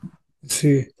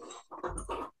see.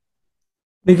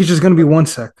 Niki's just gonna be one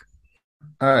sec.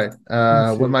 All right.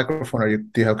 Let's What see. microphone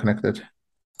do you have connected?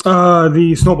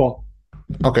 The snowball.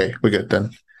 Okay, we're good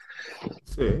then.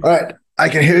 Let's see. All right, I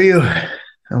can hear you,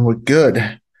 and we're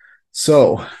good.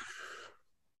 So,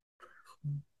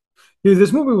 Dude,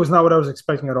 this movie was not what I was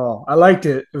expecting at all. I liked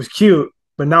it. It was cute,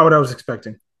 but not what I was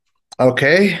expecting.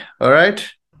 okay, all right.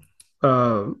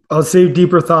 I'll save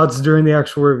deeper thoughts during the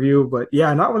actual review, but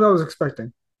yeah, not what I was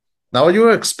expecting Now, what you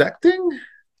were expecting?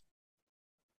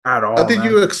 at What all, did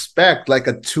man. you expect? Like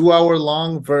a 2 hour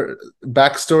long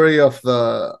backstory of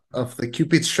the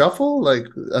Cupid's Shuffle, like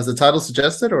as the title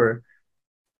suggested, or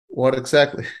what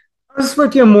exactly? I was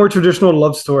expecting a more traditional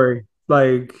love story.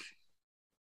 Like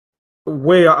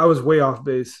I was way off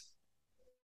base.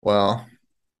 Well,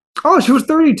 Oh, she was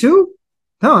 32?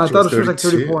 No, I she was thought she was like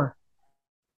 32. 34.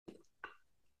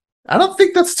 I don't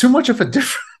think that's too much of a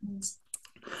difference.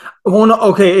 Well, no,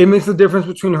 okay, it makes the difference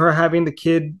between her having the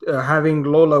kid, having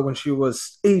Lola when she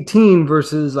was 18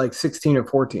 versus like 16 or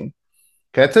 14.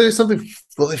 Can I tell you something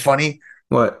really funny?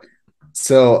 What?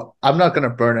 So I'm not gonna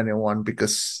burn anyone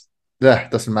because yeah,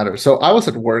 doesn't matter. So I was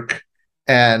at work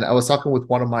and I was talking with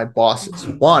one of my bosses,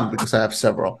 one because I have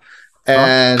several, Huh?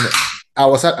 and I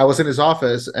was in his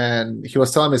office and he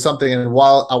was telling me something, and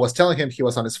while I was telling him, he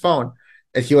was on his phone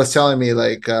and he was telling me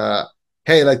like,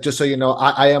 "Hey, like just so you know,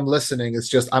 I am listening. It's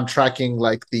just I'm tracking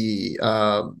like the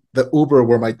Uber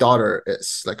where my daughter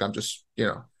is. Like I'm just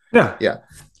Yeah. yeah."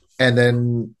 And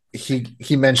then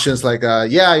he mentions like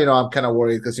yeah, I'm kind of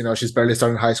worried because she's barely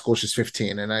starting high school, she's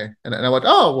 15, and I went,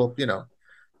 oh well,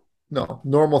 no,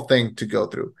 normal thing to go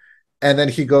through. And then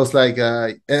he goes like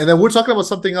and then we're talking about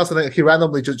something else, and then he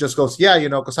randomly just goes, yeah,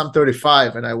 because I'm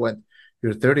 35. And I went,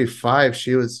 you're 35,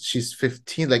 she's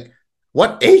 15, like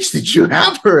what age did you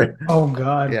have her? Oh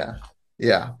God, Yeah,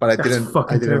 yeah, but that's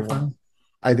fucking terrifying.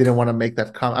 I didn't want to make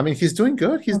that comment. I mean, he's doing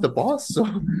good, he's the boss, so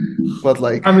but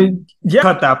like, I mean, yeah,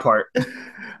 cut that part.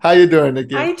 how you doing,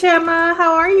 Nikki? Hi, Chema.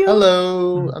 How are you?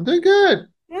 Hello, I'm doing good.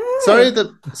 Good.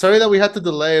 Sorry that we had to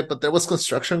delay it, but there was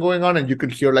construction going on and you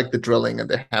could hear like the drilling and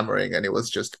the hammering and it was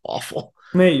just awful.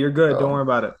 Mate, you're good. Don't worry So,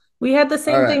 about it. We had the all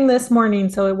same right. thing this morning,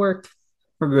 so it worked.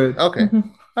 We're good. Okay.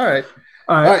 All right.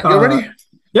 All All right. right, you ready?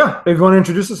 Yeah. If you want to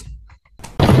introduce us.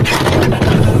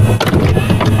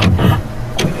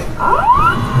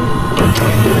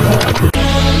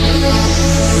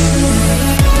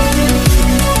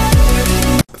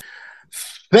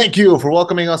 Thank you for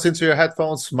welcoming us into your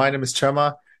headphones. My name is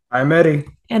Chema, I'm Eddie.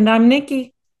 And I'm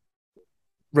Nikki.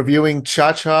 reviewing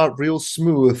Cha Cha Real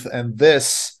Smooth, and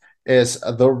this is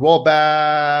the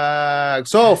rollback.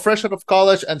 So, fresh out of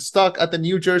college and stuck at the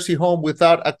New Jersey home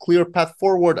without a clear path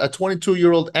forward, a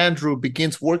 22-year-old Andrew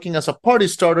begins working as a party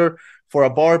starter for a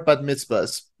bar bat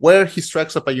mitzvahs, where he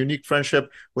strikes up a unique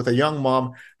friendship with a young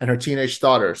mom and her teenage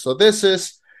daughter. So, this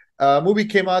is a movie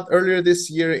came out earlier this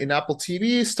year in Apple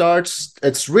TV.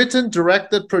 It's written,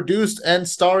 directed, produced, and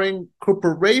starring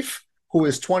Cooper Rafe, who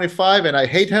is 25, and I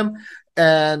hate him.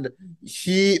 And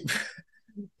he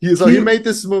He made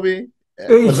this movie.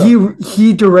 What's he up?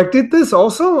 he directed this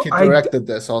also. He I directed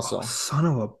this Oh, also. son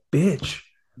of a bitch.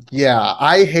 Yeah,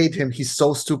 I hate him. He's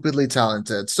so stupidly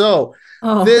talented. So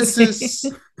Oh, this is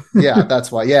yeah,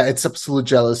 that's why. Yeah, it's absolute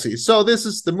jealousy. So this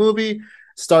is the movie.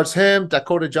 Stars him,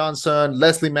 Dakota Johnson,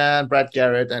 Leslie Mann, Brad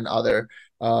Garrett, and other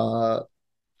uh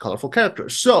colorful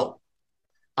characters. So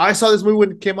I saw this movie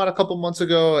when it came out a couple months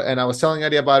ago, and I was telling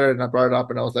Eddie about it, and I brought it up,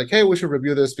 and I was like, "Hey, we should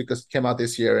review this because it came out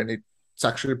this year, and it's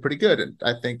actually pretty good, and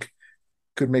I think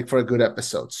could make for a good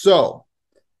episode." So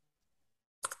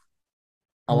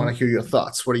I want to hear your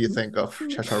thoughts. What do you think of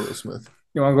Cha Cha Real Smooth?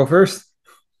 You want to go first?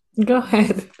 go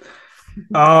ahead.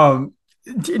 Um,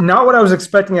 Not what I was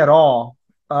expecting at all.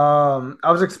 I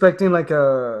was expecting like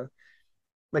a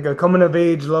coming of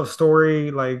age love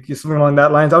story, like something along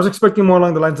that lines. I was expecting more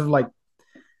along the lines of like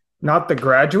not The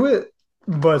Graduate,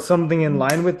 but something in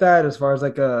line with that, as far as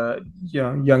like a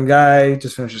young guy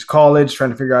just finishes college,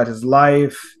 trying to figure out his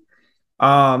life.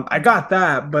 I got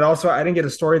that, but also I didn't get a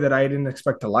story that I didn't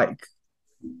expect to like.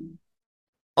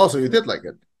 Also, you did like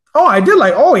it. Oh, I did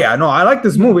like. Oh yeah, no, I like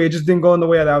this movie. It just didn't go in the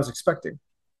way that I was expecting.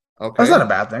 That's not a Okay.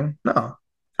 bad thing. No,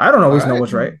 I don't All always know right.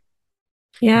 what's right.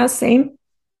 Yeah, same.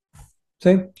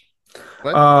 See,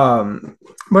 What? um,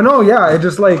 but no, yeah, it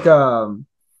just like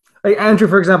Andrew,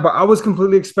 for example, I was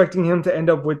completely expecting him to end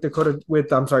up with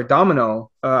I'm sorry, Domino.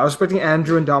 I was expecting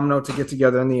Andrew and Domino to get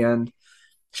together in the end.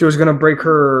 She was gonna break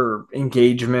her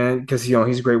engagement because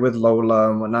he's great with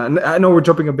Lola and whatnot. And I know we're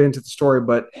jumping a bit into the story,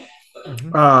 but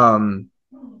Mm-hmm. um,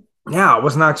 yeah, I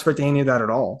was not expecting any of that at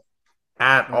all.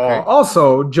 At all. Okay.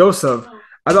 Also, Joseph,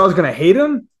 I thought I was gonna hate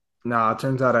him. Nah, it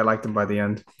turns out I liked him by the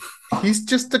end. He's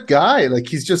just a guy. Like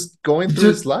he's just going He's through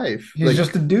just his life. he's Like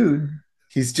just a dude.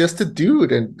 he's just a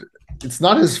dude, and it's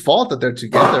not his fault that they're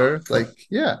together. Like,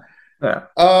 yeah. Yeah.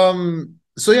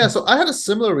 So yeah, so I had a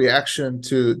similar reaction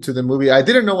to the movie. I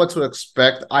didn't know what to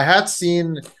expect. I had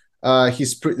seen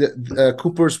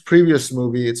Cooper's previous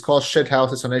movie. It's called Shit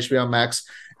House. It's on HBO Max,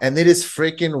 and it is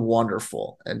freaking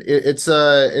wonderful. And it's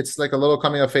like a little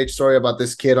coming of age story about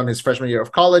this kid on his freshman year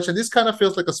of college, and this kind of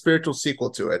feels like a spiritual sequel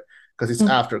to it because it's Mm.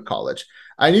 after college.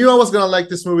 I knew I was gonna like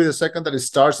this movie the second that it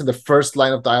starts, and the first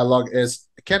line of dialogue is,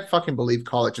 "I can't fucking believe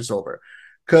college is over,"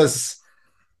 because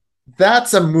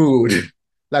that's a mood.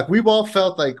 Like we've all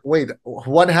felt like, wait,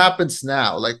 what happens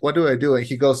now? Like, what do I do? And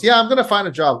he goes, yeah, I'm gonna find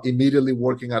a job immediately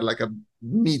working at like a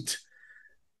Meat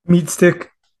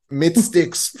stick. meat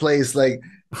sticks place. Like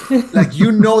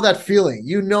you know that feeling.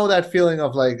 You know that feeling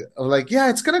of like, yeah,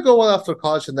 it's gonna go well after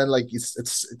college, and then like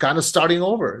it's kind of starting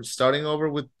over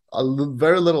with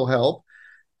very little help.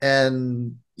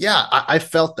 And yeah, I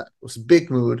felt that it was a big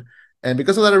mood, and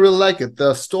because of that, I really like it.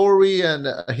 The story and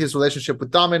his relationship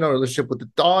with Domino, relationship with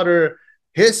the daughter,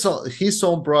 his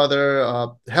own brother,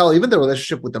 hell, even the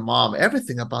relationship with the mom.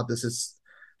 Everything about this is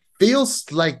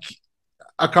feels like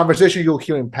a conversation you'll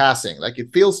hear in passing. Like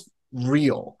it feels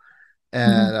real,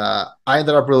 and I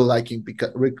ended up really liking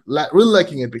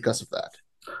it because of that.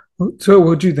 So,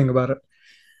 what do you think about it?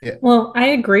 Yeah. Well, I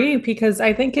agree because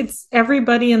I think it's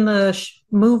everybody in the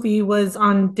movie was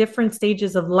on different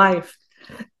stages of life.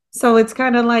 So it's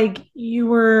kind of like you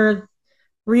were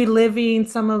reliving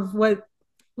some of what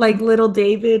like little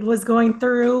David was going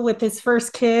through with his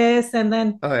first kiss, and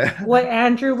then Oh what yeah.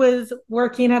 Andrew was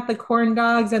working at the corn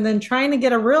dogs, and then trying to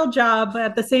get a real job. But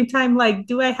at the same time, like,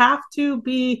 do I have to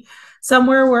be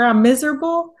somewhere where I'm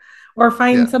miserable or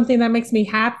find Yeah. something that makes me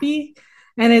happy?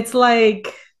 And it's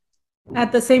like,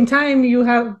 at the same time, you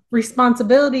have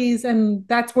responsibilities, and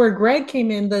that's where Greg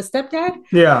came in, the stepdad.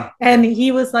 Yeah. And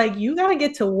he was like, you got to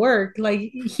get to work. Like,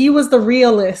 he was the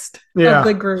realist of the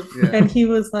Yeah. group. Yeah. And he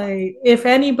was like, if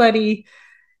anybody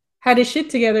had his shit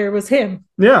together, it was him.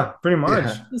 Yeah. Pretty much.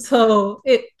 Yeah. So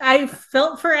I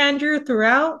felt for Andrew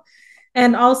throughout.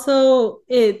 And also,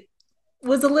 it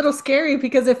was a little scary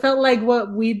because it felt like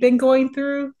what we've been going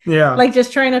through, Yeah. like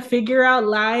just trying to figure out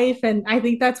life. And I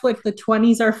think that's what the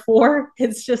 20s are for.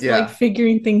 It's just like Yeah.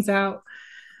 figuring things out.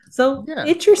 So Yeah.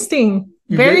 interesting.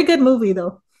 You Very get good movie,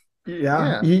 though.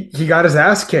 Yeah. Yeah. He got his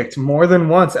ass kicked more than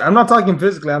once. I'm not talking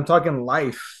physically. I'm talking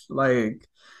life. Like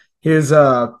his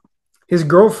uh his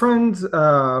girlfriend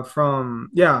from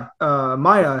Maya,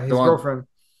 The his one, girlfriend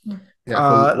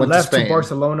yeah, who went to left to Spain.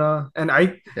 Barcelona, and I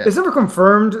Yeah. it's never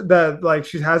confirmed that like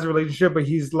she has a relationship, but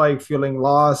he's like feeling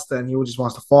lost and he just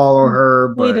wants to follow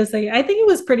her. Wait a But second. I think it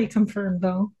was pretty confirmed,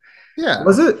 though. Yeah.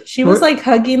 was it? She was What? like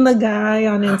hugging the guy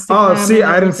on Oh, Instagram see,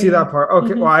 and I didn't see that everything. part.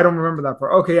 Okay, well, Mhm. I don't remember that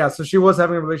part. Okay, yeah, so she was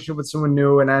having a relationship with someone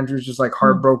new, and Andrew's just like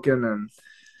heartbroken and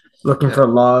looking Yeah. for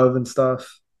love and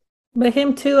stuff. But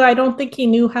him too, I don't think he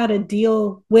knew how to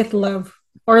deal with love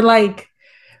or like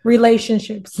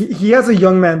relationships. He has a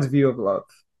young man's view of love,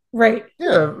 Right.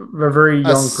 Yeah. a very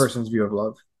young As person's view of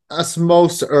love. as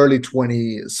most early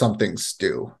 20 somethings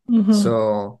do. Mm-hmm.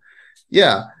 So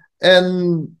yeah.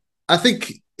 And I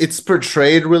think it's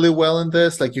portrayed really well in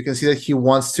this. Like you can see that he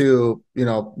wants to,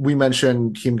 we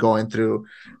mentioned him going through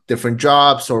different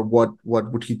jobs or what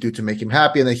would he do to make him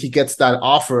happy. And then he gets that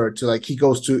offer to like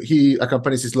he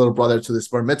accompanies his little brother to this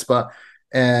bar mitzvah,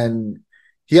 and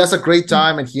he has a great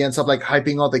time, and he ends up like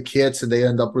hyping all the kids, and they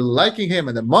end up really liking him,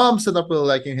 and the moms end up really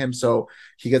liking him. So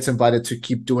he gets invited to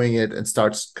keep doing it and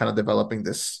starts kind of developing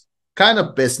this kind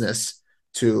of business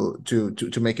to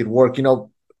make it work.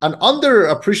 An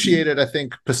underappreciated, I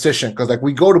think, position, because like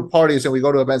we go to parties and we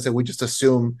go to events and we just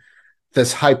assume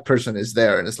this hype person is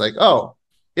there, and it's like, oh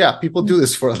yeah, people do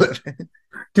this for a living.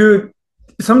 Dude,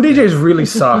 some DJs really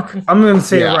suck. I'm gonna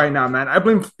say it Yeah. right now, man. I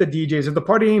blame the DJs. If the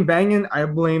party ain't banging, I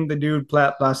blame the dude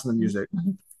blasting the music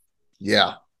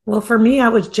Yeah. Well, for me, I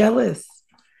was jealous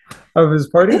of his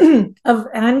party. of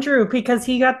Andrew because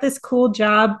he got this cool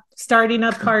job starting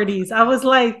up parties. I was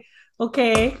like,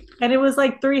 okay. And it was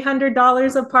like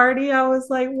 $300 a party. I was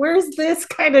like, where's this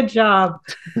kind of job?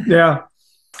 Yeah.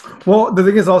 Well, the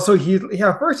thing is also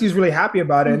at first he's really happy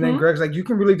about it, and then Mhm. Greg's like, "You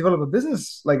can really develop a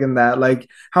business like in that. Like,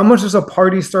 how much does a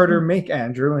party starter make,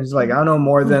 Andrew?" And he's like, "I don't know,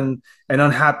 more than an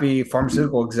unhappy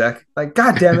pharmaceutical exec." Like,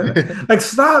 God damn it! Like,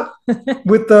 stop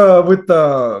with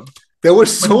the They were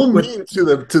so with mean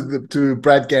to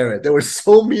Brad Garrett. They were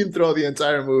so mean throughout the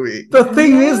entire movie. the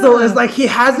thing is though is Yeah. like he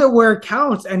has it where it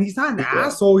counts, and he's not an Yeah.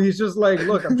 asshole. He's just like,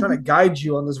 "Look, I'm trying to guide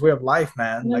you on this way of life,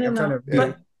 man. No, Like, no, I'm trying no. to Yeah. be."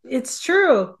 But it's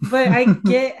true. But I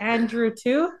get Andrew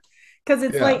too. because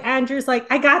it's Yeah. like Andrew's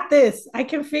like, I got this, I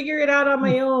can figure it out on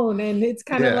my own. And it's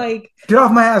kind of Yeah. like, Get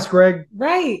off my ass, Greg.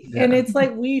 right. And Yeah. it's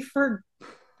like,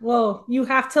 well, you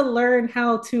have to learn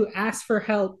how to ask for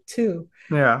help too.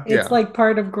 Yeah. It's Yeah. like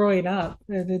part of growing up.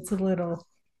 And it's a little,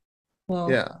 well,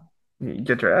 Yeah. You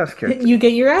get your ass kicked. you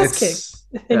get your ass kicked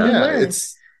It's and you Yeah. yeah, learn.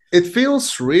 it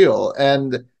feels real.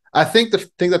 And I think the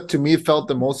thing that to me felt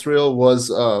the most real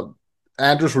was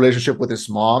Andrew's relationship with his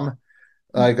mom.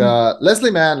 Like Mhm.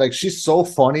 Leslie Mann, like she's so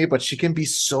funny, but she can be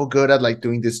so good at like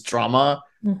doing this drama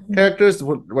Mhm. characters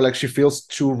where like she feels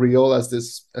too real as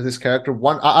this character.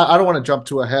 I don't want to jump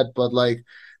too ahead, but like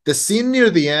the scene near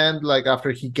the end, like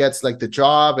after he gets like the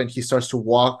job and he starts to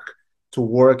walk to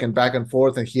work and back and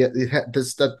forth, and he had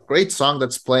this that great song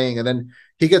that's playing, and then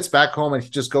he gets back home and he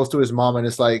just goes to his mom and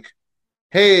is like,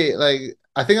 hey, like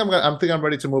I think I'm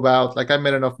ready to move out. Like I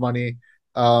made enough money,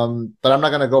 but I'm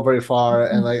not gonna go very far.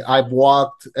 And like I've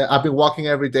been walking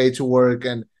every day to work,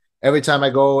 and every time I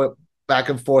go back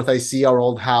and forth, I see our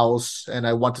old house, and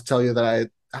I want to tell you that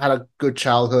I had a good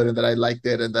childhood and that I liked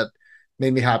it and that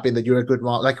made me happy and that you're a good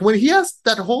mom. Like when he has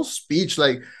that whole speech,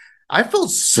 like I felt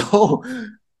so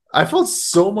I felt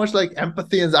so much like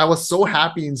empathy, and I was so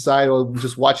happy inside while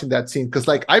just watching that scene because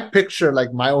like I picture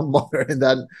like my own mother in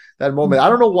that moment. I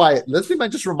don't know why. Leslie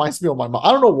Mann just reminds me of my mom.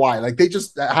 I don't know why. Like they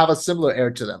just have a similar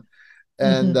air to them,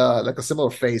 and Mhm. like a similar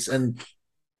face. And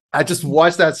I just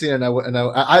watched that scene, and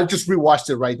I just rewatched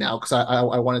it right now because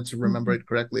I wanted to remember Mhm. it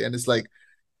correctly. And it's like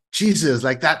Jesus,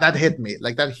 like that hit me.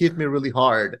 Like that hit me really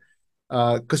hard.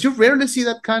 Because you rarely see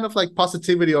that kind of like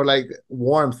positivity or like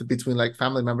warmth between like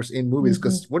family members in movies Mhm.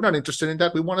 because we're not interested in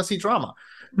that. We want to see drama.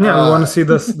 Yeah, we want to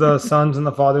Uh, see the sons and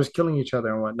the fathers killing each other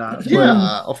and whatnot. But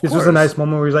yeah, of this was a nice course.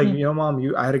 moment where he's like, mom,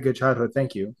 I had a good childhood.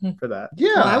 Thank you for that.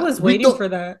 Well, I Yeah, was we waiting don't. for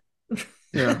that.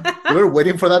 Yeah. We were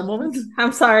waiting for that moment.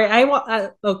 I'm sorry.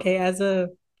 Okay,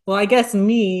 well, I guess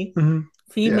me, Hmm.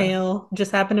 Yeah. female,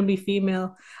 just happened to be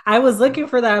female. I was looking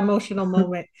for that emotional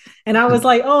moment. And I was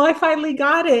like, oh, I finally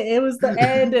got it. It was the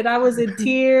end. And I was in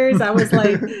tears. I was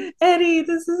like, Eddie,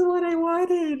 this is what I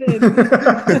wanted.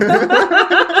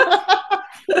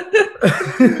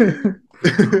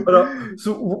 But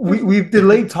so we've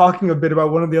delayed talking a bit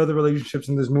about one of the other relationships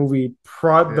in this movie,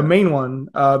 the Yeah. main one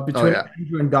Oh between yeah.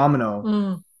 Andrew and Domino.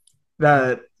 Mm,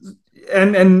 That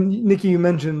and Nikki, you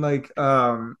mentioned like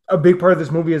a big part of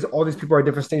this movie is all these people are at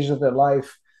different stages of their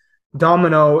life.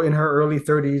 Domino in her early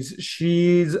 30s,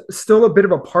 she's still a bit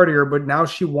of a partier, but now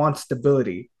she wants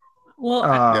stability. well,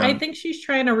 I Yeah. Um, think she's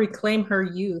trying to reclaim her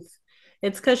youth.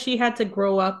 It's because she had to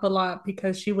grow up a lot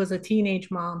because she was a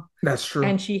teenage mom that's true.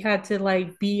 and she had to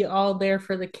like be all there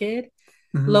for the kid,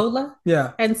 Hmm. Lola.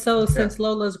 Yeah, And so Yeah. since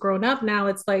Lola's grown up now,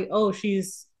 it's like, oh,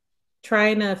 she's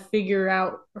trying to figure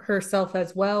out herself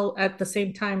as well at the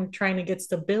same time trying to get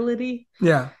stability.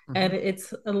 yeah, And Mhm.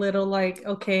 it's a little like,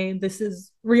 okay, this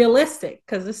is realistic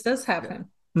because this does Yeah. happen,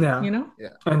 yeah. you know? Yeah.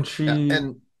 And Yeah. she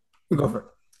And go mhm. for it.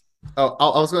 Oh,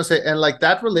 I was gonna say, and like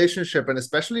that relationship, and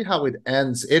especially how it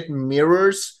ends, it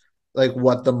mirrors like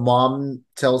what the mom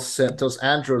tells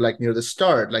Andrew like near the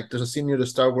start. Like there's a scene near the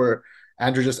start where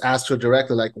Andrew just asks her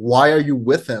directly, like, "Why are you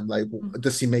with him? Like,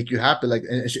 does he make you happy?" Like,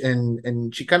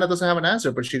 and she kind of doesn't have an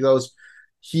answer, but she goes,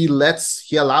 he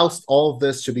allows all of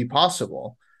this to be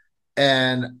possible."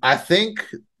 And I think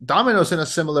Domino's in a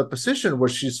similar position where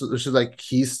she's like,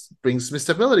 he brings me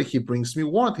stability, he brings me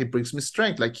warmth, he brings me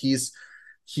strength. Like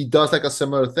he does like a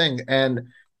similar thing. And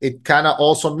it kind of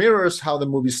also mirrors how the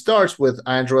movie starts with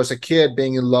Andrew as a kid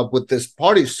being in love with this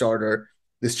party starter,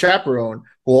 this chaperone,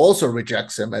 who also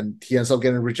rejects him, and he ends up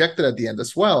getting rejected at the end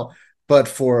as well. But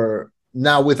for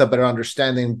now, with a better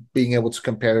understanding, being able to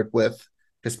compare it with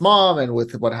his mom and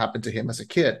with what happened to him as a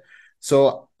kid.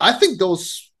 So I think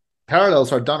those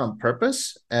parallels are done on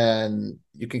purpose, and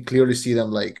you can clearly see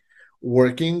them like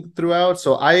working throughout.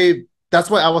 So I that's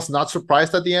why I was not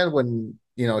surprised at the end when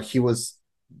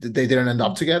they didn't end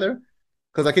up together,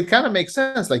 because like it kind of makes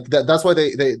sense. Like that's why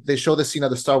they show the scene at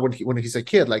the start when he's a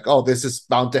kid, like, oh, this is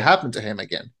bound to happen to him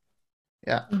again.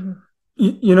 Yeah. Mhm.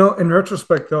 In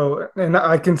retrospect, though, and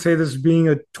I can say this being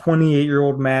a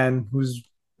 28-year-old man who's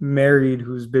married,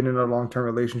 who's been in a long-term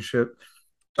relationship.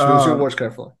 Choose your Um, words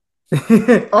carefully.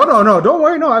 oh no, no, don't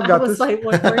worry, no, I've I got was this. like,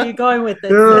 where are you going with No,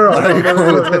 this? no, no, Where are no, you no,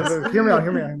 going look, with look, this? look. Hear me out,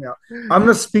 hear me out, hear me out. I'm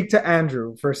gonna speak to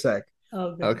Andrew for a sec.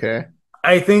 Okay. Okay.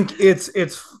 I think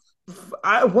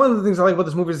one of the things I like about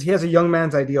this movie is he has a young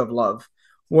man's idea of love,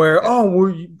 where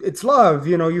Yeah. it's love.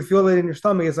 You feel it in your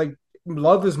stomach. It's like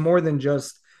love is more than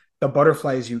just the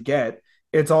butterflies you get.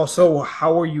 It's Yeah. also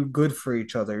how are you good for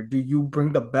each other? Do you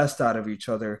bring the best out of each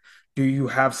other? do you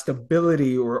have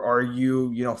stability, or are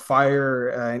you, fire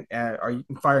and are you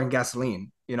fire and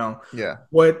gasoline? Yeah.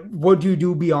 What do you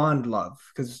do beyond love?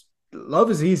 Because love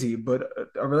is easy, but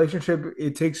a relationship,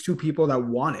 it takes two people that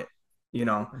want it, you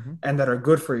know, Mhm. and that are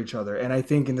good for each other. And I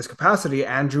think in this capacity,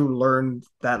 Andrew learned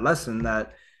that lesson,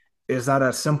 that is not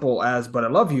as simple as, but I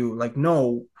love you. Like,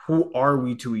 no, who are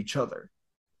we to each other?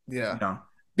 You Yeah. know?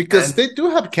 Because And they do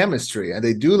have chemistry and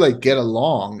they do like get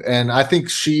along. And I think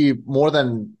she more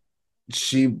than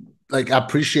she like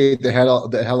appreciate the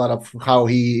hell out of how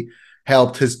he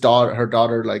helped her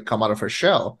daughter like come out of her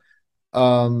shell.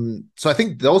 So I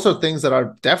think those are things that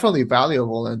are definitely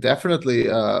valuable and definitely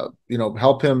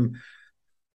help him,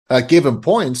 give him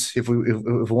points if we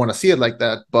want to see it like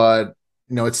that. But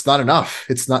it's not enough.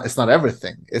 It's not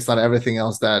everything. It's not everything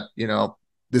else that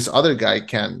this other guy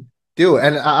can do.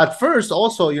 And at first,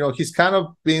 also, he's kind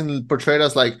of being portrayed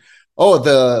as like, oh,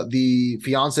 the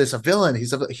fiance is a villain.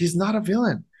 He's not a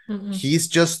villain. Mm-mm. He's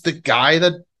just the guy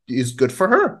that is good for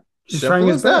her. he's trying Simple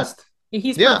his as that. best.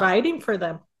 He's Yeah, providing for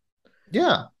them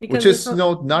yeah. Which because it's is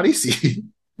not easy.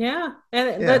 yeah, and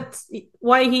Yeah, that's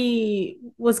why he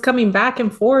was coming back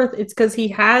and forth. It's because he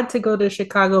had to go to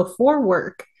Chicago for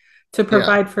work to yeah,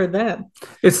 provide for them.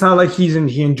 It's not like he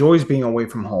enjoys being away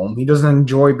from home. He doesn't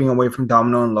enjoy being away from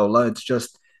Domino and Lola. It's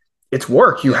just, it's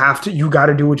work. yeah, You got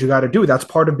to do what you got to do. That's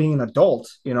part of being an adult.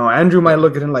 Andrew might yeah,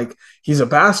 look at him like he's a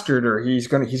bastard, or he's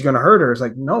gonna hurt her. It's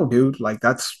like, no, dude. Like,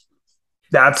 that's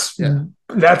yeah.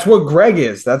 that's what Greg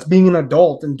is. That's being an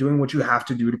adult and doing what you have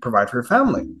to do to provide for your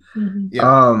family. Mhm. Yeah,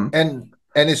 Um, and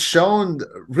it's shown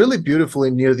really beautifully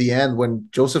near the end when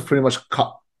Joseph pretty much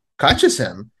catches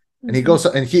him, and he Mhm. goes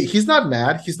and he's not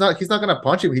mad. He's not gonna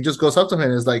punch him. He just goes up to him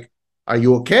and is like, "Are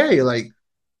you okay? Like,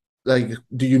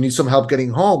 do you need some help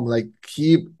getting home?" Like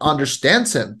he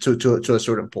understands him to a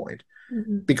certain point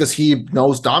Mhm. because he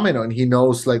knows Domino and he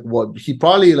knows like what he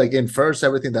probably like infers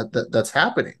everything that's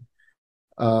happening.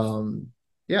 Um,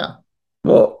 yeah,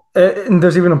 Well, and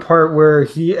there's even a part where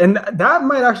and that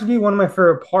might actually be one of my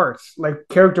favorite parts, like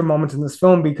character moments in this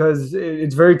film, because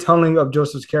it's very telling of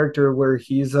Joseph's character, where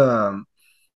he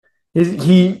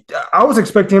I was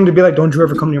expecting him to be like, "Don't you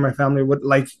ever come near my family." What,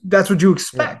 like, that's what you yeah,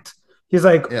 expect. He's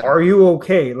like, yeah, "Are you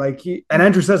okay?" Like, and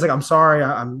Andrew says like, "I'm sorry,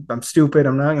 I'm stupid,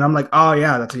 I'm not," and I'm like, "Oh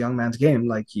yeah, that's a young man's game."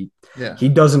 Like, yeah, he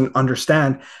doesn't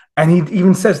understand, and he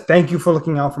even says, "Thank you for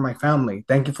looking out for my family.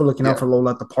 Thank you for looking out yeah, for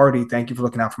Lola at the party. Thank you for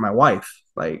looking out for my wife."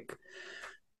 Like,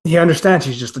 he understands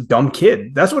he's just a dumb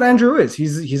kid. That's what Andrew is.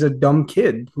 He's a dumb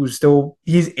kid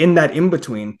he's in that in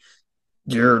between.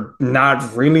 You're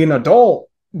not really an adult,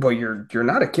 but you're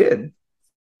not a kid.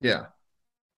 yeah.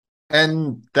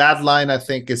 And that line I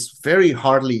think is very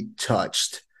hardly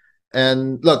touched.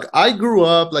 And look, I grew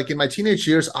up like in my teenage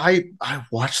years, I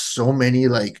watched so many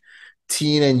like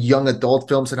teen and young adult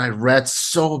films, and I read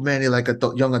so many like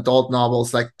young adult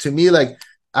novels. Like to me, like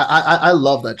I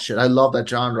love that shit. I love that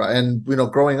genre. And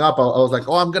growing up, I was like,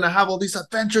 oh, I'm gonna have all these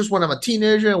adventures when I'm a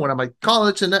teenager and when I'm at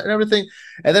college and everything.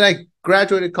 And then I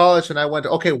graduated college and I went,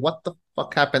 okay, what the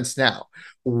fuck happens now?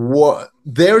 What?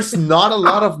 There's not a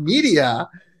lot of media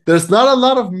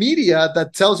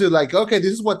that tells you like, okay,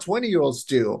 this is what 20-year-olds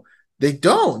do. They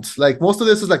don't. Like most of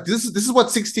this is like this is what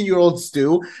 16-year-olds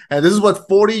do, and this is what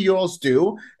 40-year-olds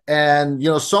do. And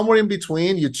somewhere in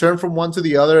between, you turn from one to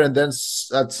the other, and then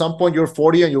at some point you're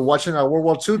 40 and you're watching a World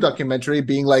War II documentary,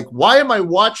 being like, why am I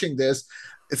watching this?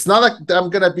 It's not like I'm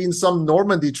gonna be in some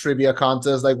Normandy trivia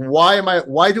contest. Like,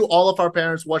 why do all of our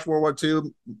parents watch World War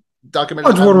II documentaries?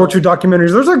 Watch I have World War II no.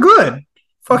 documentaries. Those are good.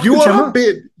 Fuck you,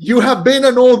 Chema. You have been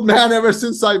an old man ever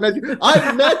since I met you.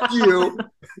 I met you.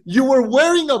 You were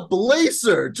wearing a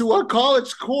blazer to a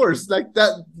college course like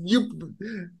that.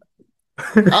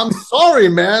 I'm sorry,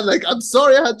 man. Like, I'm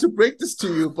sorry I had to break this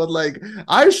to you, but like,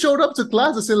 I showed up to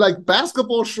classes in like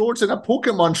basketball shorts and a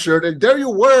Pokemon shirt, and there you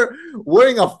were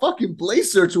wearing a fucking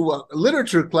blazer to a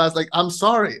literature class. Like, I'm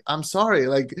sorry. I'm sorry.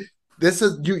 Like, this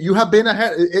is you have been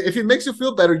ahead. If it makes you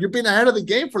feel better, you've been ahead of the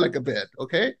game for like a bit.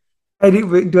 Okay.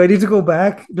 Do I need to go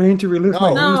back? Do I need to relive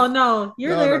my No, youth? No, no,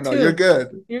 you're no, no, there no. You're too.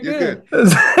 good. You're You're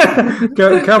good.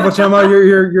 good. Careful, Chema.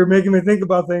 You're making me think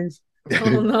about things. Oh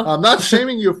no. I'm not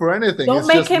shaming you for anything. Don't It's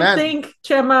make just, him man. think,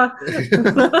 Chema.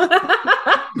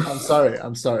 I'm sorry.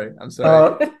 I'm sorry. I'm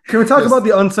sorry. Uh, can we talk about Just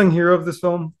the unsung hero of this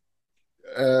film?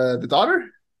 the daughter.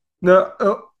 No,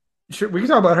 sure, we can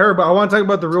talk about her, but I want to talk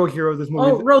about the real hero of this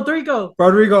Oh, movie, Rodrigo.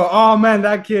 Rodrigo. Oh man,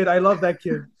 that kid! I love that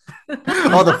kid.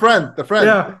 Oh, the friend. The friend.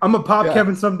 Yeah, I'm a pop Yeah.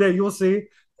 Kevin someday. You'll see.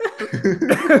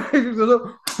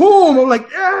 Boom! I'm like,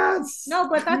 yes. No,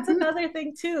 but that's another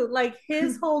thing too. Like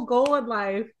his whole goal in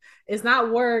life is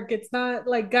not work. It's not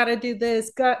like gotta do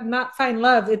this, got not find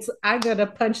love. It's I gotta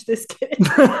punch this kid.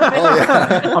 Oh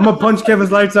yeah. I'm gonna punch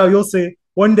Kevin's lights out. You'll see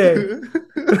one day.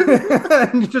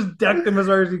 And he just decked him as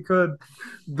hard as he could.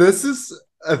 This is,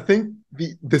 I think,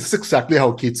 this is exactly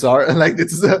how kids are, and like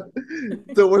it's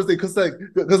the worst thing because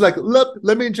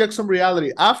let me inject some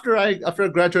reality. After I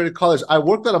graduated college, I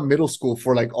worked at a middle school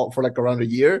for like around a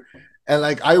year, and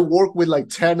like I work with like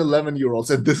 10, 11-year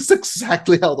olds, and this is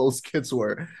exactly how those kids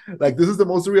were. Like this is the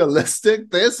most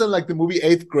realistic. This and like the movie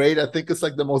Eighth Grade, I think it's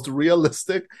like the most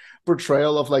realistic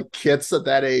portrayal of like kids at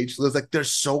that age. So it's like they're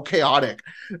so chaotic.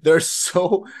 They're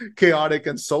so chaotic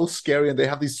and so scary, and they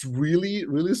have these really,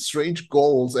 really strange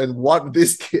goals. And what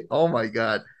this kid, oh my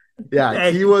god. Yeah,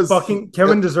 Hey, he was fucking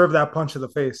Kevin deserved that punch to the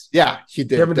face. yeah, he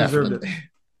did Kevin definitely. deserved it.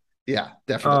 Yeah,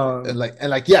 definitely.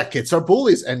 And yeah, kids are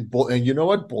bullies, and you know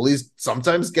what? Bullies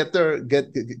sometimes get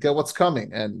what's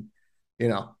coming, and you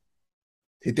know,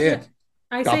 he did.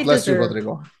 I God say bless you, deserved.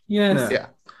 Rodrigo. Yes. Yeah.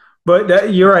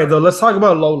 But you're right though. Let's talk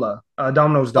about Lola,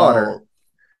 Domino's daughter.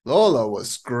 Oh, Lola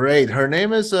was great. Her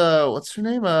name is what's her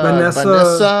name? Vanessa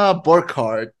Vanessa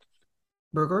Burkhardt, I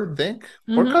Burgard. think.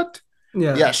 Mhm. Burkhardt?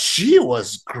 Yeah. Yeah, she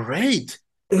was great.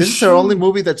 Is This is her only she-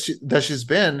 movie that she's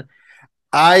been.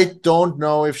 I don't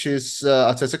know if she's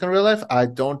autistic in real life. I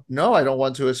don't know. I don't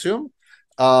want to assume.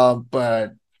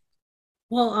 But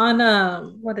Well,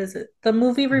 on what is it? The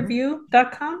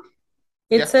moviereview.com,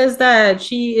 it yeah. says that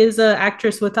she is an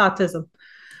actress with autism.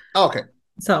 Oh, okay.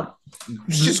 So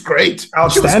She's great. She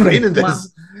was Outstanding. great in wow.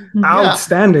 this. Mhm. Yeah.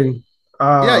 Outstanding.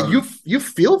 Yeah, you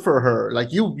feel for her.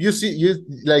 Like you see you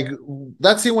like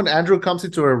that scene when Andrew comes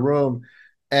into her room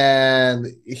and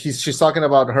she's talking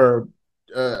about her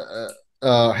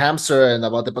hamster and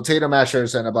about the potato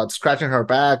mashers and about scratching her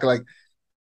back. Like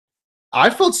I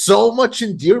felt so much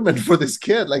endearment for this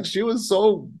kid. Like she was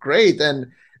so great, and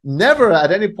never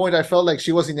at any point I felt like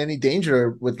she was in any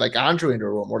danger with like Andrew in the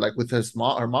room or like with her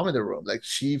mom in the room. Like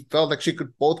she felt like she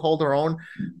could both hold her own,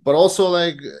 but also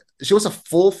like she was a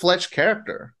full-fledged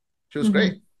character. She was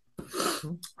great.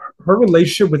 Her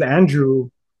relationship with Andrew,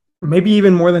 maybe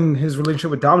even more than his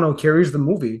relationship with Domino, carries the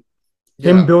movie.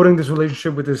 Him Yeah. building this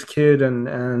relationship with his kid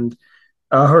and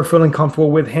her feeling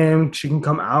comfortable with him. She can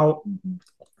come out.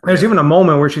 There's even a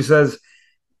moment where she says,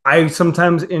 I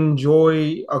sometimes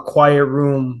enjoy a quiet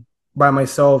room by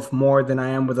myself more than I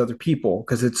am with other people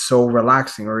because it's so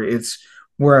relaxing or it's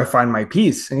where I find my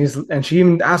peace. And she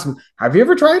even asked him, have you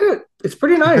ever tried it? It's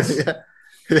pretty nice. Yeah.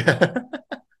 Yeah.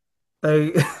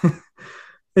 Like,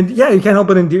 and yeah, you can't help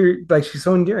but endear. Like she's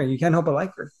so endearing. You can't help but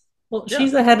like her. Well, Yeah.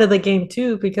 she's ahead of the game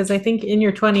too, because I think in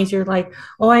your 20s, you're like,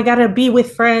 oh, I got to be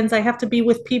with friends. I have to be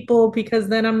with people because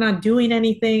then I'm not doing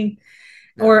anything,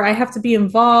 or I have to be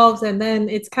involved. And then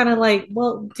it's kind of like,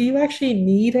 well, do you actually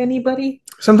need anybody?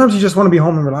 Sometimes you just want to be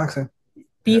home and relaxing.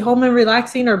 Be home and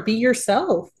relaxing or be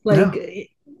yourself. Like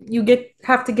you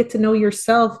have to get to know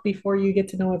yourself before you get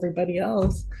to know everybody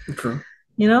else. True.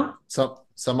 You know? So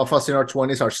some of us in our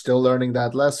 20s are still learning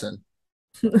that lesson.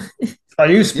 Are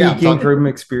you speaking talking- from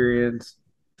experience?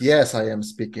 Yes, I am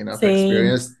speaking of Same.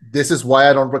 experience. This is why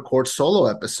I don't record solo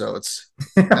episodes.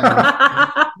 Do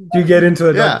you get into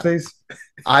a Yeah. dark place?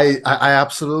 I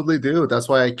absolutely do. That's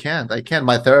why I can't.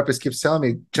 My therapist keeps telling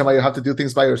me, Chema, you have to do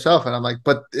things by yourself. And I'm like,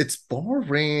 but it's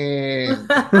boring.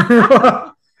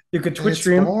 You could Twitch It's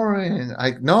stream. boring.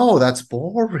 No, that's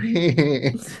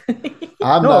boring.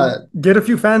 I'm No, not. get a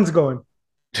few fans going.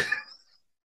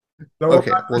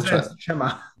 Okay, we'll try that.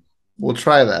 Chema. We'll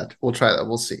try that.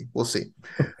 We'll see.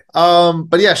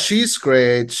 But yeah, she's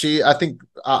great. I think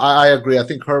I agree. I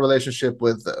think her relationship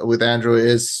with Andrew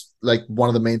is like one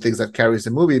of the main things that carries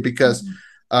the movie because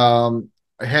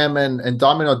him and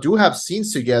Domino do have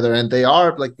scenes together and they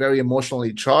are like very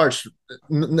emotionally charged,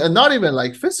 and not even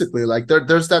like physically. Like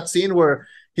there's that scene where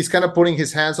he's kind of putting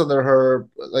his hands under her,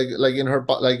 like in her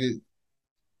like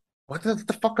what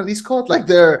the fuck are these called? Like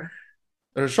their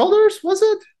shoulders, was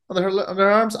it? On her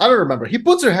arms? I don't remember. He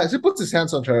puts his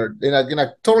hands on her in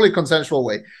a totally consensual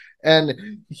way. And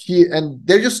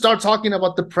they just start talking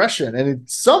about depression, and it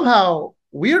somehow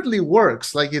weirdly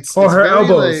works. Like it's her very,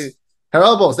 elbows. like, her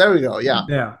elbows. There we go. Yeah.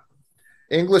 Yeah.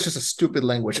 English is a stupid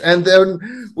language. And then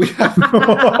we have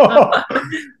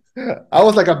I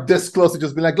was like, I'm this close to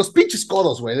just being like, those pinches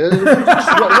codos, way. And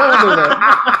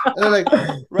they're like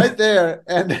right there.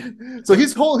 And so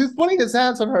he's putting his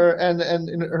hands on her and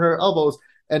in her elbows,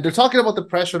 and they're talking about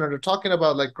depression, and they're talking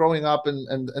about like growing up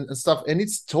and stuff. And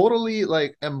it's totally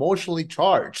like emotionally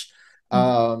charged.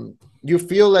 You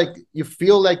feel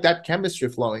like that chemistry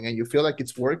flowing, and you feel like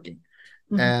it's working.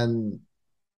 And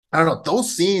I don't know,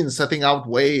 those scenes I think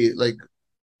outweigh like,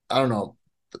 I don't know,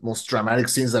 the most dramatic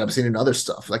scenes that I've seen in other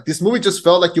stuff. Like this movie just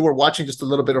felt like you were watching just a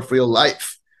little bit of real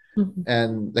life, Mhm.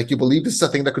 and like you believe this is a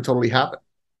thing that could totally happen.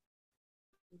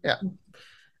 Yeah.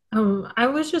 I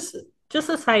was just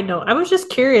a side note. I was just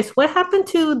curious, what happened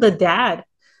to the dad?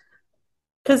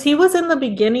 Because he was in the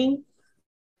beginning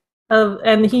of,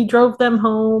 and he drove them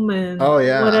home and Oh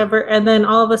yeah. whatever, and then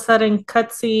all of a sudden,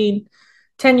 cutscene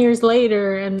 10 years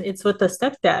later, and it's with the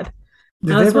stepdad.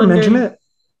 Did I they was ever mention wondering. it?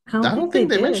 I don't I don't think they think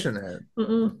they did. mention it.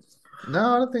 Mm-mm. No,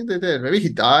 I don't think they did. Maybe he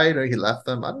died or he left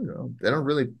them. I don't know. They don't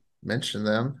really mention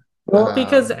them. Well,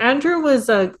 because Andrew was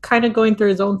kind of going through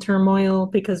his own turmoil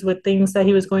because with things that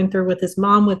he was going through with his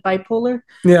mom with bipolar,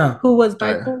 Yeah. who was Oh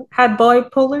yeah. bipolar, had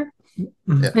bipolar,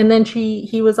 Mhm. Yeah. and then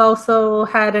he was also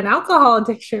had an alcohol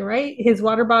addiction, right? His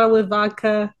water bottle with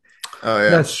vodka. Oh yeah.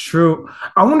 That's true.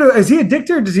 I wonder, is he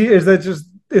addicted or is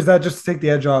that just to take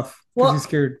the edge off because he's Well,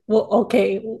 scared? well,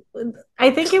 okay. I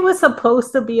think it was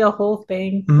supposed to be a whole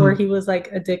thing where Hmm. he was like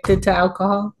addicted to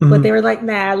alcohol, but they Hmm. were like,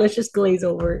 "Nah, let's just glaze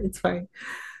over it. It's fine."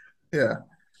 Yeah.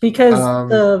 Because Um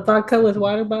the vodka with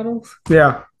water bottles,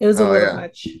 Yeah. it was a oh little yeah.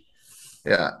 much.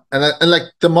 Yeah. And like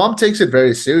the mom takes it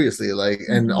very seriously. Like,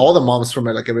 and Mhm. all the moms from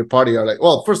like every party are like,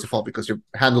 well, first of all, because you're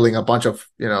handling a bunch of,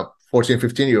 14,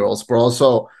 15 year olds, but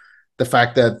also the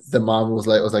fact that the mom was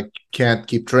like, can't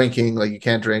keep drinking, like you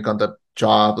can't drink on the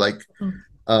job, like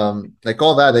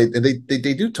all that.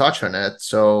 They do touch on it.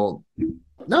 So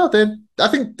no, then I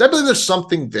believe there's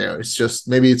something there. It's just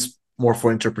maybe it's more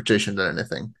for interpretation than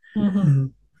anything. Mhm.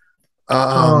 Mhm. Um,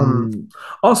 Um, yeah.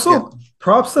 Also,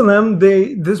 props to them.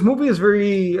 This movie is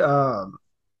very I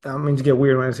don't mean to get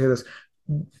weird when I say this.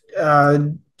 Uh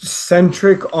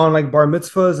Centric on like bar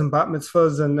mitzvahs and bat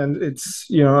mitzvahs and it's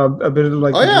a bit of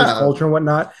like Oh the Jewish yeah. culture and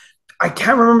whatnot. I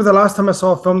can't remember the last time I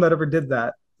saw a film that ever did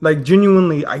that. Like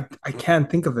genuinely, I can't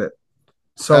think of it.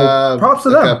 So props to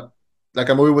Like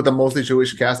them. a movie with a mostly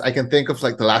Jewish cast. I can think of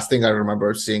like the last thing I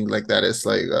remember seeing like that is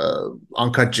like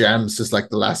Uncut Gems is like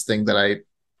the last thing that I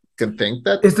can think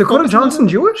that Is Dakota focuses on Johnson it.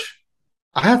 Jewish?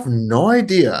 I have no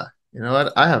idea. You know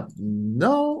what? I have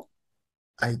no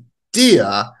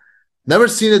idea. Never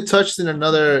seen it touched in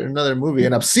another movie,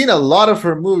 and I've seen a lot of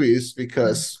her movies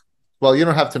because, well, you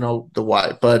don't have to know the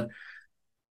why, but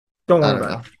Don't I worry don't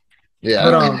about it. know. But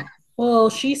Yeah, Well,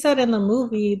 she said in the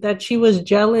movie that she was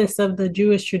jealous of the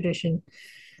Jewish tradition,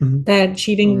 mhm. that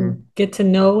she didn't mm, get to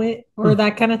know it or Mhm.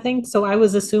 that kind of thing. So I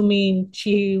was assuming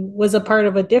she was a part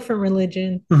of a different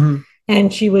religion Mhm.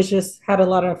 and she was just had a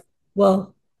lot of,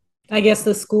 well, I guess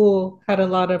the school had a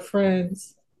lot of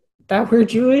friends that were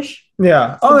Jewish.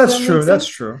 Yeah. Oh, Does that's that make true. That's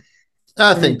sense? true.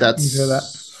 I You think can say that.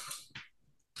 that's.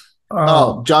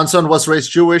 Oh, Um, Johnson was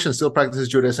raised Jewish and still practices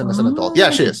Judaism as an adult. Yeah,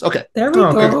 she Oh, is. Okay. there we oh,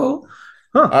 okay. go.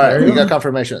 Huh, All right, there you we got go.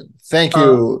 confirmation. Thank Uh,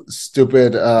 you,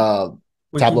 stupid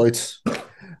Wiki. tabloids.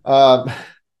 Um,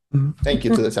 Mhm. thank you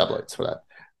to the tabloids for that.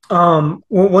 Well,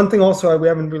 one thing also we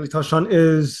haven't really touched on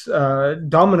is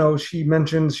Domino. She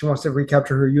mentions she wants to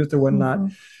recapture her youth or whatnot.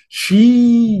 Mhm.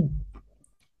 She,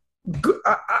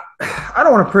 I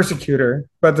don't want to persecute her,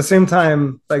 but at the same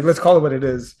time, like let's call it what it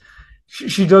is.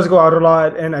 She does go out a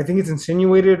lot, and I think it's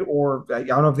insinuated, or I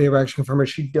don't know if they ever actually confirm it.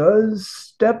 She does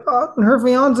step out on her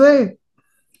fiance,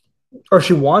 or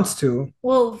she wants to.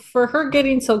 Well, for her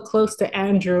getting so close to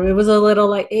Andrew, it was a little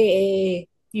like, hey,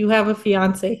 you have a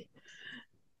fiance.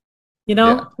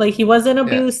 Yeah, Like he wasn't yeah,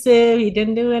 abusive, he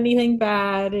didn't do anything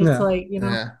bad. It's Yeah, like.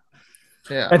 yeah,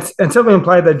 yeah. and something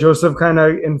implied that Joseph kind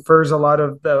of infers a lot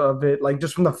of it, like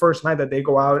just from the first night that they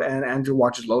go out and Andrew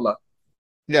watches Lola.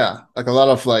 Yeah, like a lot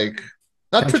of like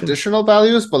not Tension. traditional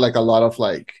values, but like a lot of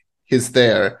like he's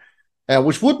there,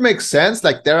 which would make sense.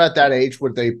 Like they're at that age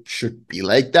where they should be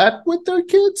like that with their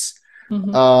kids.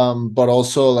 Mhm. But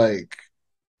also like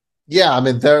yeah, I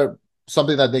mean they're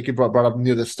something that Nikki brought up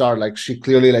near the start. Like she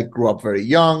clearly like grew up very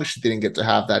young. She didn't get to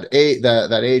have that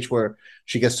age where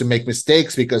she gets to make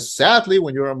mistakes because sadly,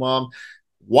 when you're a mom,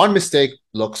 one mistake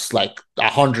looks like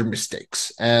 100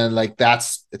 mistakes, and like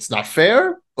it's not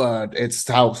fair, but it's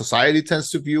how society tends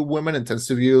to view women and tends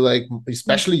to view like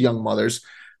especially young mothers.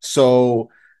 So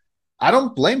I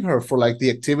don't blame her for like the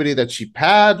activity that she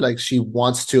had. Like she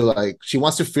wants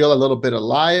to feel a little bit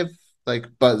alive, like,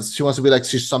 but she wants to be like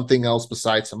she's something else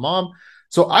besides a mom.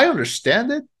 So I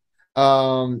understand it.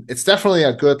 It's definitely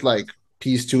a good like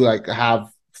piece to like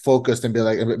have focused and be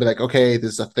like, okay,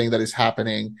 this is a thing that is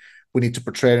happening. We need to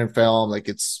portray it in film. Like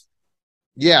it's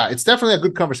definitely a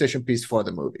good conversation piece for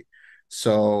the movie.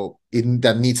 So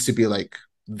that needs to be like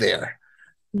there.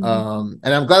 Mhm.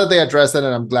 And I'm glad that they addressed it,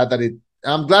 and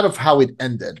I'm glad of how it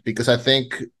ended because I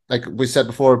think like we said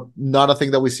before, not a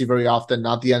thing that we see very often,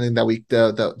 not the ending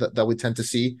that we tend to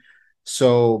see.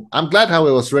 So I'm glad how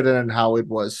it was written and how it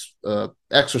was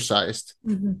exercised.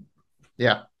 Mhm.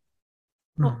 Yeah.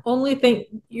 Only thing,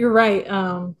 you're right.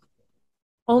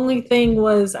 Only thing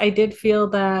was I did feel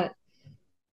that,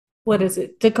 what is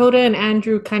it? Dakota and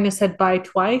Andrew kind of said bye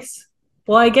twice.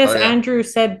 Well, I Oh guess yeah. Andrew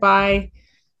said bye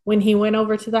when he went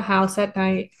over to the house at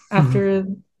night after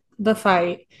the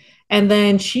fight. And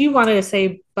then she wanted to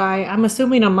say bye, I'm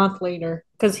assuming a month later,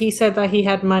 because he said that he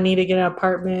had money to get an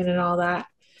apartment and all that.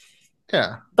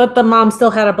 Yeah. But the mom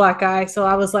still had a black eye. So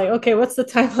I was like, okay, what's the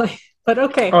timeline? But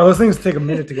okay. Oh, those things take a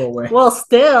minute to go away. Well,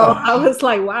 still, Oh. I was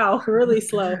like, wow, really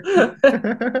slow.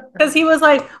 Because he was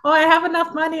like, oh, I have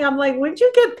enough money. I'm like, when'd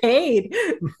you get paid?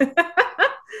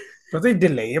 But they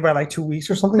delay it by like 2 weeks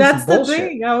or something. That's Some the bullshit.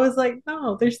 thing. I was like,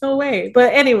 no, there's no way.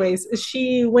 But anyways,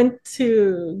 she went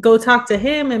to go talk to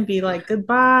him and be like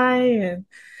goodbye and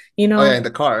Oh yeah, in the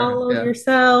car. follow Yeah.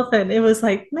 yourself. And it was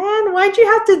like, man, why'd you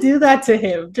have to do that to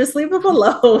him? Just leave him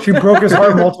alone. She broke his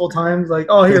heart multiple times. Like,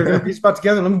 oh, here, we're gonna piece back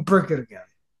together. Let me break it again.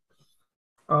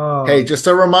 Hey, just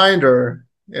a reminder,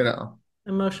 you know,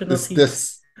 Emotional this teeth.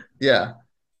 this yeah,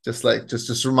 just like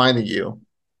just reminding you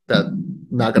that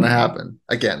not gonna happen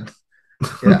again.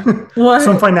 Yeah. What?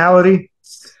 Some finality.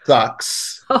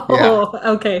 Sucks. Yeah. Oh,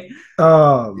 okay. Yeah.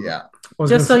 I was Just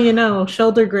gonna so say, you know,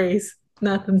 shoulder grace,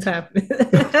 nothing's happening.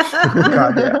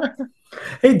 God, yeah.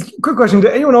 Hey, quick question: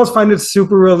 did anyone else find it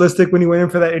super realistic when he went in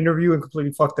for that interview and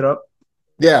completely fucked it up?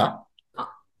 Yeah.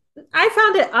 I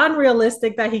found it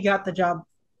unrealistic that he got the job.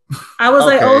 I was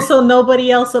like, oh, Okay. so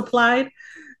nobody else applied?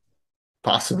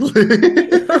 Possibly. He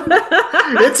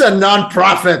It's a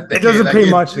non-profit It thing. doesn't Like pay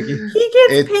much, Nikki. gets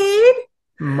it paid.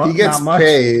 he Not gets much.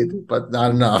 paid, but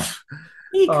not enough.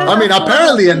 He could I mean, afford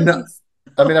apparently a enough. place.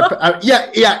 I mean,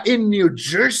 yeah, in New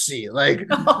Jersey. Like,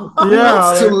 who Yeah,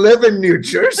 wants to like, live in New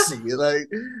Jersey? Like,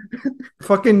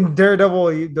 fucking Daredevil,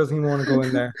 he doesn't even want to go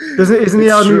in there. Isn't he it's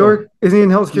out in New true. York? Isn't he in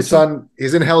Hell's Kitchen?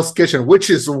 He's in Hell's Kitchen, which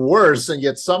is worse and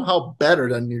yet somehow better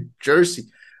than New Jersey.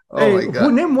 Oh Hey, my who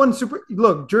god. named one super?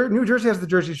 Look, New Jersey has the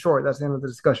Jersey Shore. That's the end of the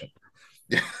discussion.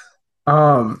 Yeah.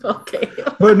 Okay.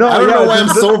 But no, I don't know yeah, why I'm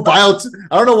so vile.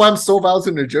 I don't know why I'm so vile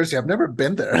to New Jersey. I've never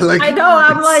been there. Like, I know.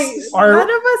 I'm like, Our- none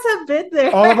of us have been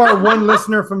there. all of our one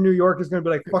listener from New York is going to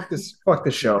be like, fuck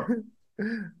this show.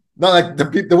 not like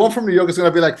the one from New York is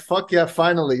gonna be like, fuck yeah,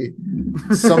 finally,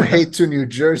 some hate to New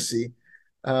Jersey.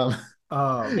 Um,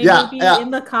 Hey, yeah, maybe yeah.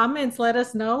 in the comments, let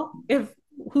us know if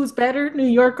who's better, New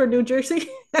York or New Jersey.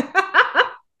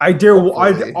 I dare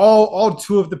Hopefully. all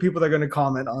two of the people that are going to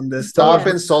comment on this. Stop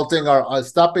Yeah.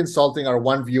 insulting our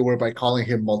one viewer by calling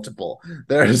him multiple.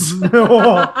 There's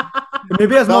No.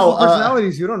 Maybe he has no. multiple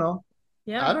personalities. You don't know.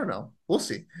 I Yeah. don't know. We'll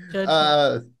see.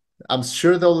 Judgment. I'm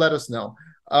sure they'll let us know.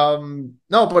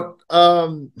 No, but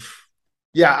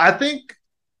yeah, I think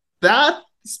that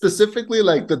specifically,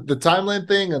 like the timeline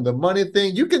thing and the money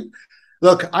thing, you can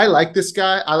look. I like this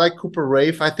guy. I like Cooper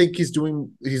Rafe. I think he's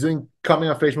doing coming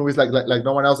of age movies like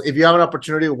no one else. If you have an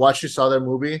opportunity, watch this other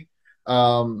movie.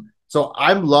 So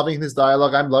I'm loving his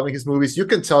dialogue. I'm loving his movies. You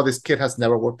can tell this kid has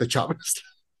never worked a job in his life.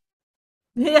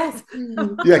 Yes.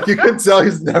 Yeah, you can tell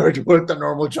he's never worked a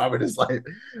normal job in his life.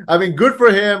 I mean, good for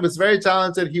him. He's very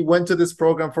talented. He went to this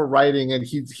program for writing, and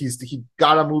he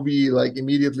got a movie like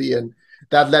immediately, and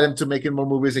that led him to making more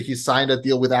movies. And he signed a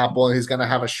deal with Apple, and he's gonna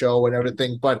have a show and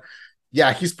everything. But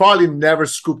yeah, he's probably never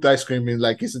scooped ice cream in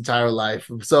like his entire life.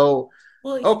 So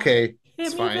Well, okay,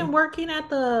 it's him even fine. working at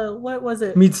the, what was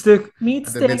it? Meat stick. Meat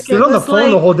The mid stick. He's It on the was phone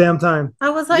the like, whole damn time. I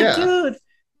was like, Yeah. dude,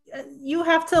 you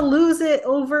have to lose it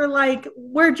over like,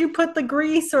 where'd you put the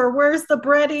grease or where's the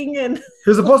breading? And, He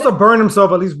was supposed to burn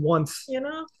himself at least once. you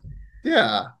know?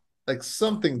 Yeah, like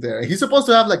something there. He's supposed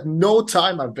to have like no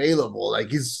time available. Like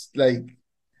he's like,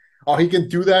 oh, he can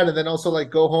do that and then also like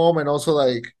go home and also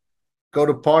like go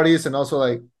to parties and also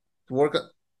like work.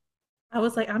 I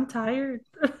was like, I'm tired.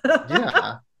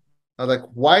 Yeah. I was like,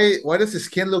 why does his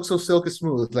skin look so silky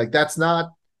smooth? Like that's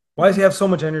not Why does he have so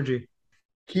much energy?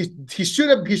 he should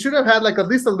have had like at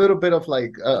least a little bit of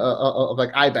like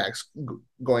eye bags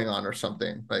going on or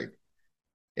something. Like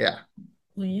yeah.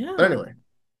 Well, yeah. But anyway.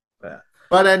 Yeah.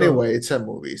 But anyway, it's a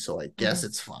movie, so I guess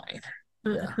it's fine.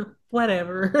 Yeah.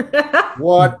 Whatever.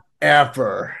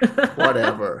 Whatever.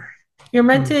 You're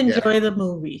meant to enjoy the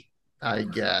movie. I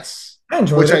guess. I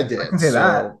enjoyed Which it. I did. I can say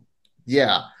that.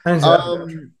 Yeah. I enjoyed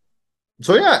that.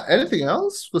 So yeah, anything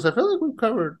else? Because I feel like we've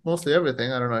covered mostly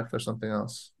everything. I don't know if there's something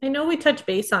else. I know we touched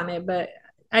base on it, but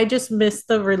I just missed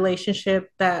the relationship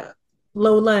that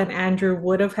Lola and Andrew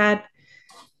would have had,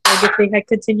 like if they had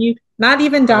continued. Not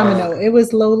even Domino. It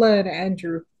was Lola and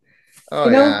Andrew. Oh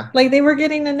You know, yeah. like they were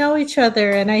getting to know each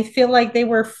other, and I feel like they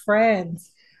were friends.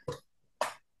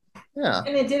 Yeah.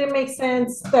 And it didn't make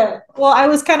sense that, well, I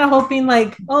was kind of hoping,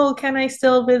 like, oh, can I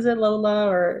still visit Lola?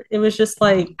 Or it was just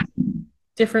like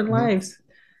different Mhm. lives.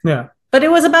 Yeah. But it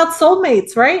was about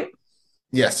soulmates, right?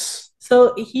 Yes.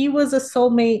 So he was a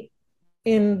soulmate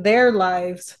in their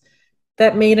lives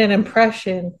that made an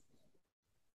impression,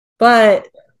 but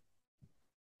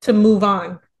to move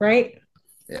on, right?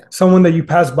 Yeah. Someone that you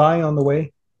pass by on the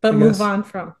way, But I move guess. on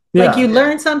from. Like you Yeah. Yeah.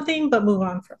 learn something, but move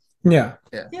on from. Yeah.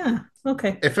 Yeah. Yeah.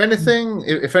 Okay. If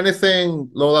anything,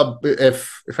 Lola,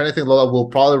 if anything, Lola will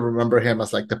probably remember him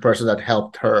as like the person that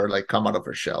helped her like come out of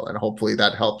her shell, and hopefully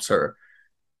that helps her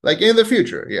like in the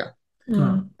future. Yeah.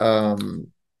 No. Mm. Um.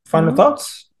 Final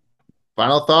thoughts?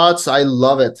 Final thoughts. I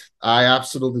love it. I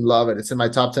absolutely love it. It's in my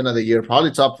top 10 of the year,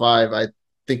 probably top 5. I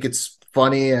think it's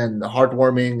funny and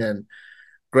heartwarming and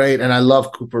great. And I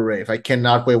love Cooper Rave. I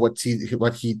cannot wait what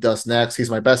he does next. He's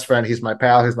my best friend. He's my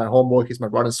pal. He's my homeboy. He's my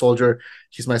rotten soldier.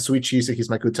 He's my sweet cheese. He's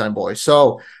my good time boy.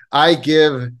 So I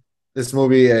give this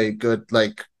movie a good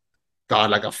like God,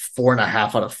 like a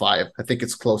 4.5 out of 5. I think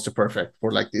it's close to perfect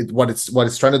for like what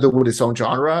it's trying to do with its own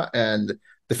genre, and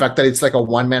the fact that it's like a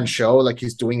one-man show. Like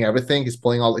he's doing everything. He's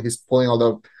pulling all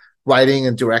the writing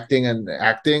and directing and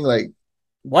acting. Like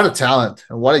what a talent,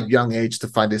 and what a young age to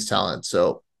find this talent.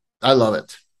 So I love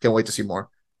it. Can't wait to see more.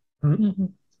 Mm-hmm.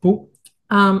 Cool.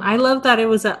 I love that it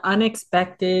was an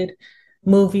unexpected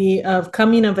movie of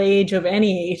coming of age of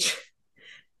any age,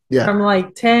 Yeah. from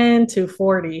like 10 to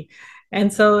 40.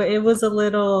 And so it was a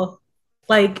little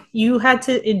like you had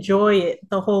to enjoy it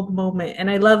the whole moment. And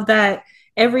I love that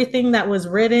everything that was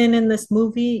written in this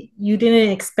movie, you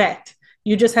didn't expect.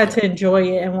 You just had Yeah. to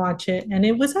enjoy it and watch it. And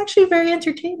it was actually very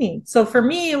entertaining. So for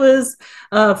me, it was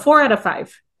 4 out of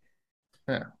 5.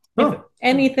 Yeah. If Oh.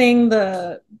 anything,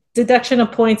 the deduction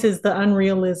of points is the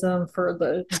unrealism for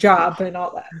the job and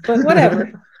all that. But whatever.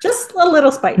 Just a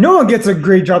little spite. No one gets a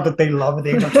great job that they love at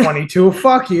the age of 22.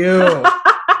 Fuck you.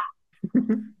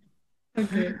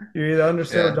 Okay. You're either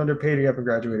underserved, Yeah. underpaid, or you haven't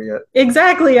graduated yet.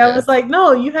 Exactly. I Yeah. was like,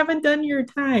 no, you haven't done your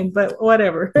time, but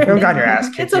whatever. You haven't gotten your ass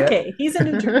kicked It's yet. okay. He's a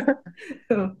New Jersey.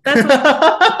 So that's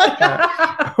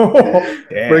what. Oh,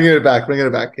 damn. Bringing it back. Bringing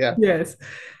it back. Yeah. Yes.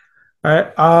 All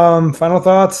right. Final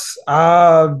thoughts.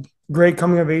 Great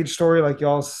coming of age story, like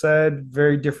y'all said.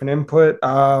 Very different input.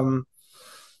 No,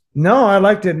 I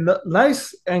liked it.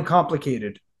 Nice and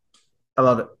complicated. I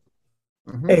love it.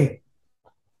 Mhm. Hey,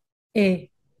 Hey.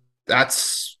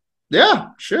 That's yeah,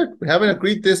 shit. We haven't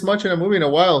agreed this much in a movie in a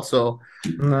while, so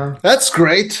no. that's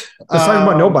great. Let's talk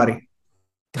about nobody.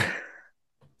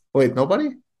 Wait,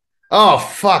 nobody? Oh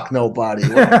fuck, nobody.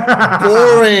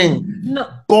 Boring, No.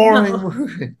 boring No.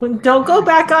 movie. Don't go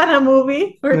back on a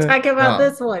movie. We're Yeah. talking about No.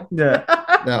 this one. Yeah.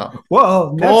 No.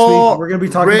 Well, next week we're gonna be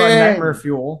talking about Nightmare Boring.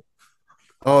 Fuel.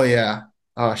 Oh yeah.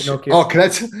 Oh shit. Pinocchio. Oh, can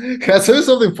I tell you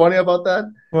something funny about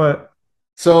that? What?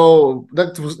 So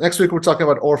next week we're talking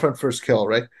about Orphan First Kill,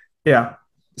 right? Yeah.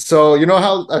 So you know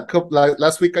how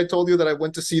last week I told you that I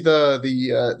went to see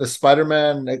the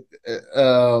Spider-Man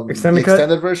the Extended cut?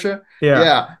 extended version. Yeah.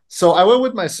 Yeah. So I went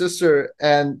with my sister,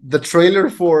 and the trailer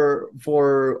for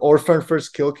Orphan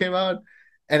First Kill came out,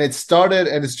 and it started,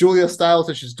 and it's Julia Stiles,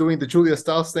 and she's doing the Julia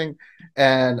Stiles thing,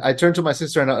 and I turned to my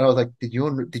sister, and I was like, "Did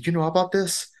you know about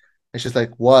this?" And she's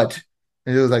like, "What?"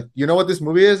 And it was like, "You know what this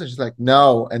movie is?" And she's like,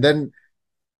 "No." And then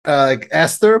like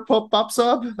Esther pops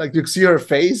up, like you see her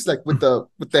face, like with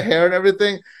the hair and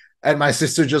everything, and my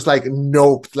sister just like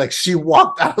nope, like she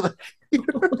walked out of the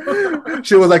theater.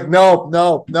 She was like, no,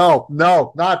 no, no,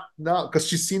 no, not no, because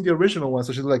she's seen the original one,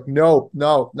 so she's like, no,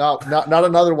 no, no, not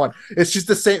another one. It's just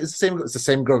the same, it's the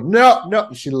same girl. No,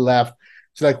 no, she left.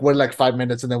 She like went like 5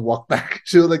 minutes and then walked back.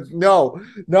 She was like, no,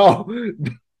 no.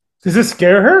 Does this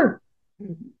scare her?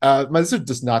 My sister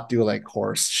does not do like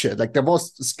horse shit. Like the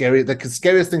most scary, the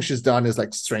scariest thing she's done is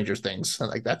like Stranger Things, and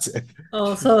like that's it.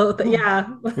 Oh, so yeah.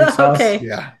 Makes sense. Okay.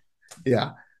 Yeah,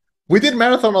 yeah. We did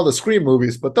marathon all the Scream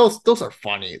movies, but those are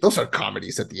funny. Those are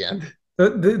comedies at the end.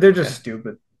 They're just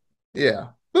stupid. Yeah,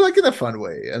 but like in a fun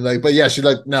way. And like, but yeah, she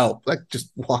like no, like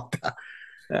just walked out,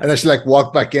 Yeah. and then she like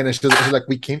walked back in, and she's like,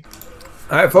 "We came."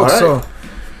 All right, folks. All right.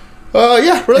 So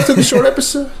Yeah, relatively short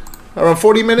episode, around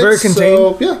 40 minutes. Very contained.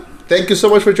 So yeah, thank you so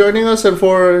much for joining us, and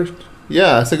for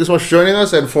thank you so much for joining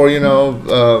us, and for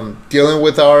dealing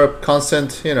with our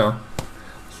constant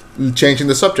changing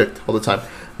the subject all the time.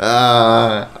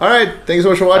 All right, thank you so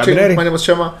much for watching. My name was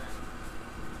Chema,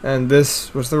 and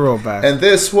this was the rollback. and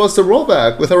this was the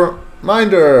rollback with a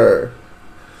reminder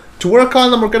to wear a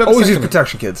condom or get a Always use vasectomy.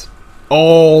 protection, kids.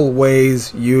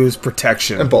 Always use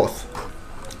protection. And both.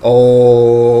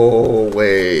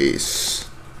 Always.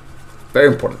 Very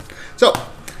important. So,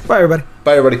 Bye, everybody.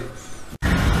 bye, everybody.